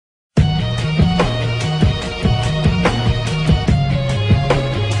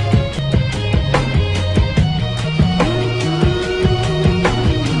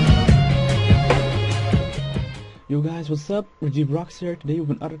what's up? Rajiv Rocks here today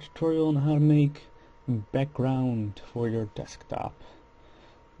with another tutorial on how to make background for your desktop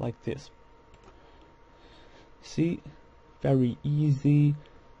like this. See, very easy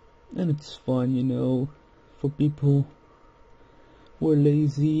and it's fun, you know, for people who are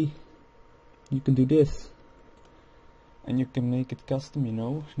lazy. You can do this and you can make it custom, you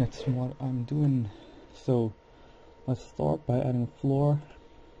know. That's what I'm doing. So let's start by adding a floor.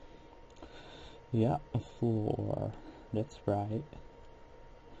 Yeah, a floor, that's right.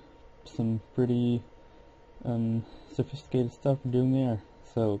 Some pretty sophisticated stuff we're doing there.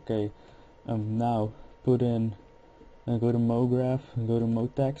 So okay, now put in, go to MoGraph, go to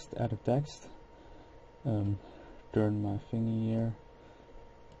MoText, add a text, turn my thingy here,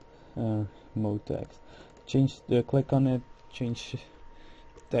 MoText, click on it, change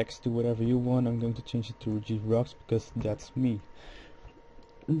text to whatever you want. I'm going to change it to Rajiv Rocks because that's me.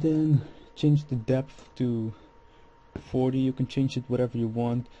 And then change the depth to 40. You can change it whatever you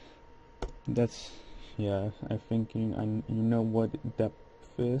want. That's, yeah, I think you know what depth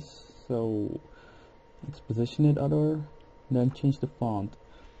is, so let's position it other, then change the font.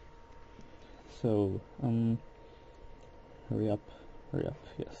 So hurry up,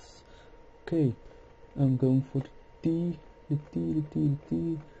 yes. Okay, I'm going for the T,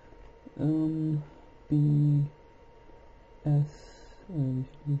 B S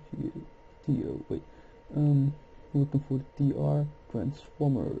T O, wait, looking for the TR,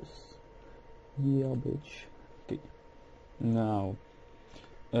 Transformers. Yeah, bitch. Okay, now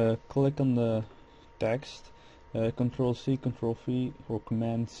click on the text, Control C, Control V, or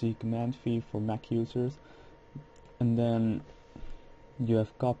Command C, Command V for Mac users, and then you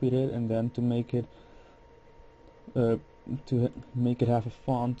have copied it. And then to make it have a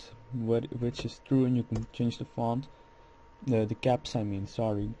font which is true, and you can change the font, the caps, I mean,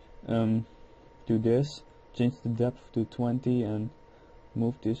 sorry. Do this, change the depth to 20 and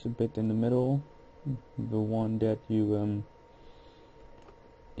move this a bit in the middle, the one that you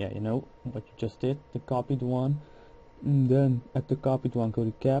yeah, you know what you just did, the copied one. And then at the copied one, go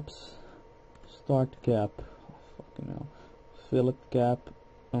to caps, start cap, oh, fucking hell, fillet cap,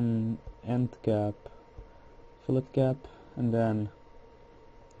 end cap, fillet cap, and then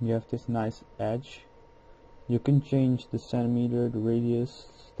you have this nice edge. You can change the centimeter, the radius,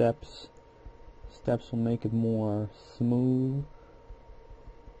 steps will make it more smooth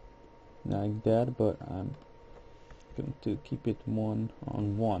like that, but I'm going to keep it 1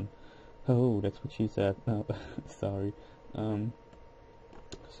 on 1. Oh, that's what she said. No, sorry.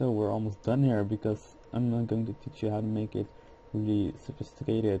 So we're almost done here, because I'm not going to teach you how to make it really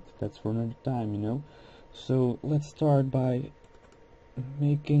sophisticated. That's for another time, you know. So let's start by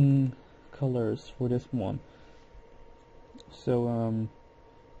making colors for this one. So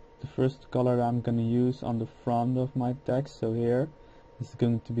the first color I'm gonna use on the front of my text, so here, is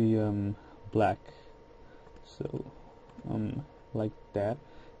going to be black. So like that.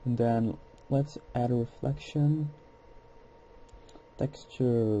 And then let's add a reflection,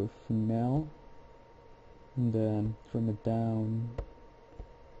 texture Fresnel, and then trim it down.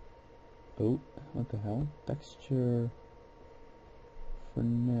 Oh, what the hell? Texture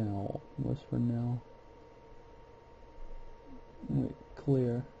Fresnel. What's Fresnel? Wait,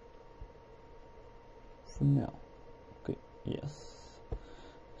 clear. Fresnel. Okay, yes.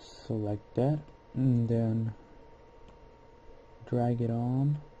 So like that, and then drag it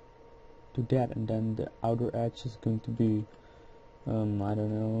on to that, and then the outer edge is going to be I don't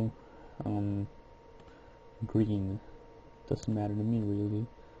know, green. Doesn't matter to me really.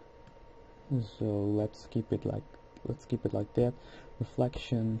 So let's keep it like that.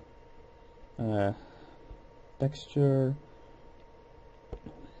 Reflection, texture,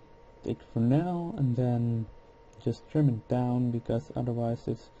 take it for now, and then just trim it down, because otherwise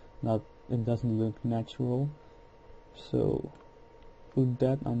it doesn't look natural. So put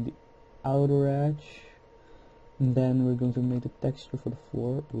that on the outer edge, and then we're going to make the texture for the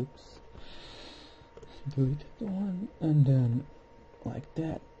floor. Oops, do it one, and then like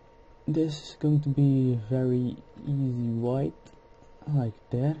that. This is going to be very easy white, like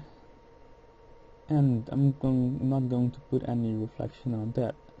that, and I'm not going to put any reflection on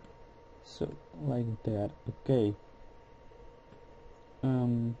that. So like that. Okay,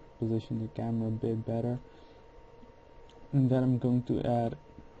 position the camera a bit better, and then I'm going to add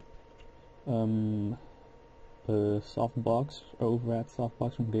a softbox, overhead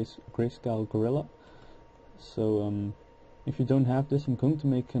softbox from Grayscale Gorilla. So if you don't have this, I'm going to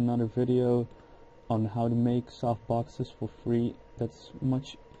make another video on how to make softboxes for free. That's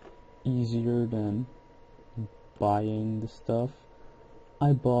much easier than buying the stuff.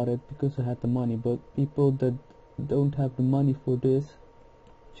 I bought it because I had the money, but people that don't have the money for this.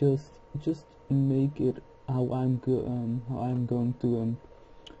 Just make it how how I'm going to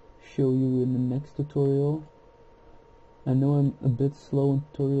show you in the next tutorial. I know I'm a bit slow in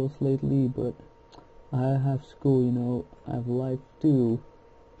tutorials lately, but I have school, you know, I have life too.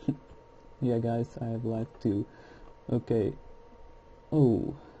 Yeah guys, I have life too. Okay.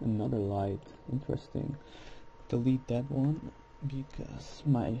 Oh, another light. Interesting. Delete that one because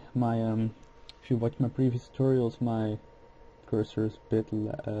my if you watch my previous tutorials, my cursor is a bit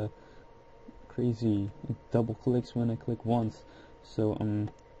crazy. It double clicks when I click once. So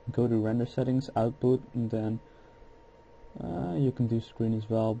go to render settings, output, and then you can do screen as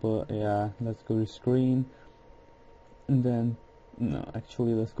well, but yeah, let's go to screen, and then no,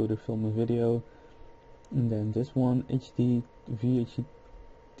 actually let's go to film and video, and then this one HD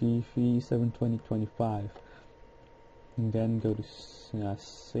VHDV 72025, and then go to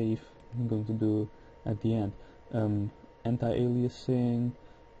save. I'm going to do at the end anti-aliasing,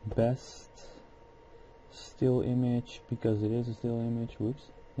 best still image, because it is a still image.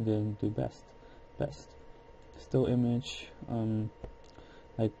 Whoops, and then do best still image. I'm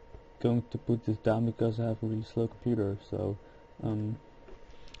going to put this down because I have a really slow computer, so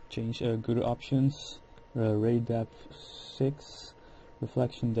change go to options, ray depth 6,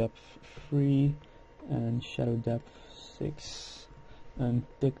 reflection depth 3, and shadow depth 6, and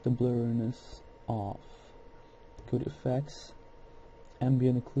take the blurriness off. Go to effects,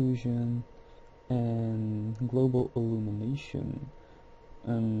 ambient occlusion, and global illumination.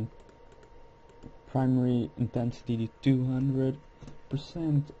 Primary intensity to 200%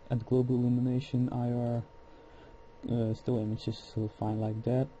 at global illumination. IR still images still fine like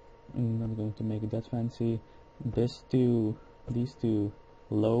that. I'm not going to make it that fancy. These two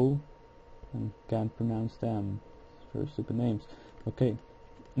low, and can't pronounce them. Very stupid names. Okay,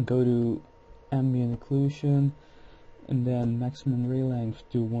 go to ambient occlusion, and then maximum ray length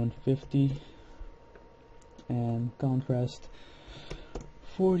to 150, and contrast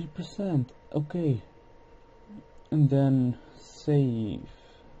 40%. Okay, and then save.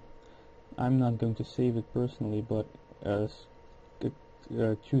 I'm not going to save it personally, but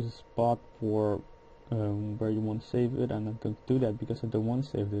choose a spot for where you want to save it. I'm not going to do that because I don't want to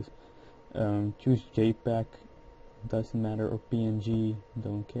save this. Choose JPEG, doesn't matter, or PNG,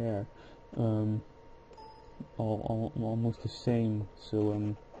 don't care. Almost the same, so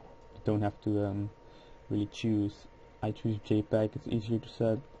you don't have to really choose. I choose JPEG, it's easier to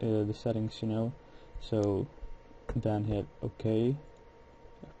set the settings, you know. So then hit OK.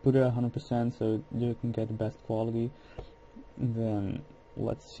 Put it at 100% so you can get the best quality. And then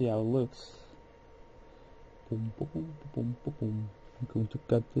let's see how it looks. Boom, boom, boom, boom, boom. I'm going to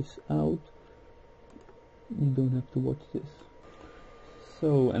cut this out. You don't have to watch this.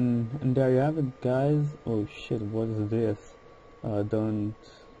 So and there you have it, guys. Oh shit, what is this? Don't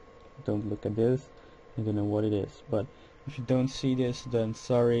look at this. I don't know what it is, but if you don't see this, then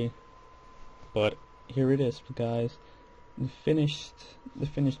sorry, but here it is, guys. The finished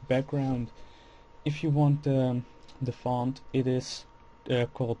background. If you want the font, it is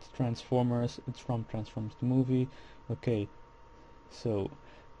called Transformers. It's from Transformers the movie. Okay, so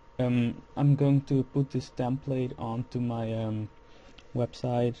I'm going to put this template onto my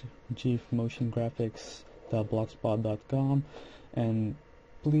website, gmotiongraphics.blogspot.com, and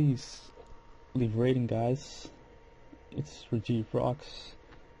please leave a rating, guys. It's Rajiv Rocks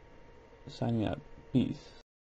signing out. Peace.